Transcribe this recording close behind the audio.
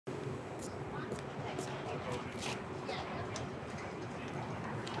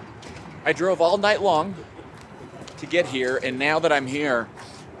I drove all night long to get here, and now that I'm here,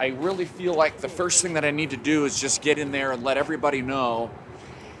 I really feel like the first thing that I need to do is just get in there and let everybody know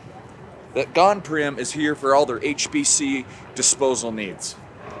that Gone-Prem is here for all their HPC disposal needs.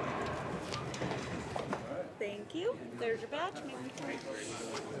 Thank you. There's your badge.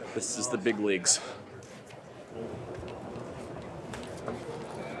 This is the big leagues.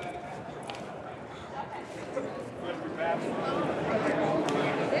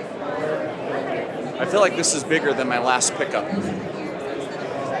 I feel like this is bigger than my last pickup.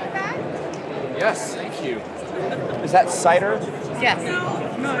 Yes, thank you. Is that cider? Yes.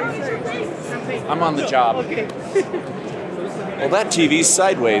 I'm on the job. Okay. Well, that TV's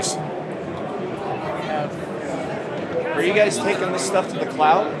sideways. Are you guys taking this stuff to the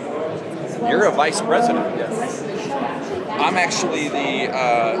cloud? You're a vice president. I'm actually the,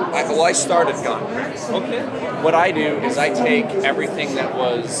 I started Gone-Prem. Okay. What I do is I take everything that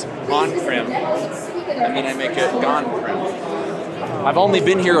was on-prem, and then I make it Gone-Prem. I've only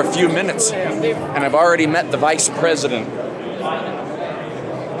been here a few minutes, and I've already met the vice president.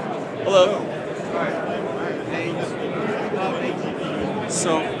 Hello.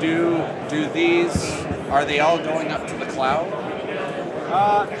 So do these, are they all going up to the cloud?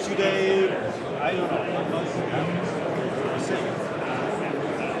 Today, I don't know.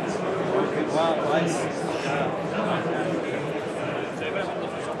 Okay, wow, nice.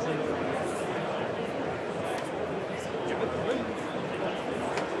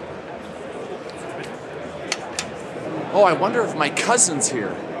 Oh, I wonder if my cousin's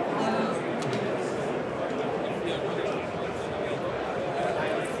here.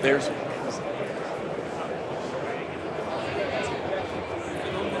 There's...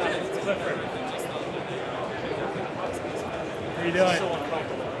 Clifford. How are you doing?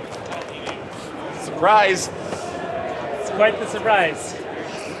 Surprise! It's quite the surprise.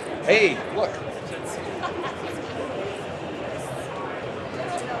 Hey, look.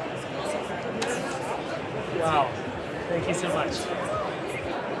 Wow. Thank you so much.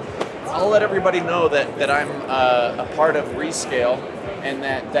 I'll let everybody know that I'm a part of Rescale, and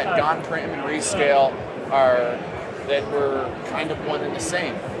that Gone-Prem and Rescale are, that we're kind of one and the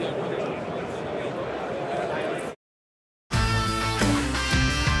same.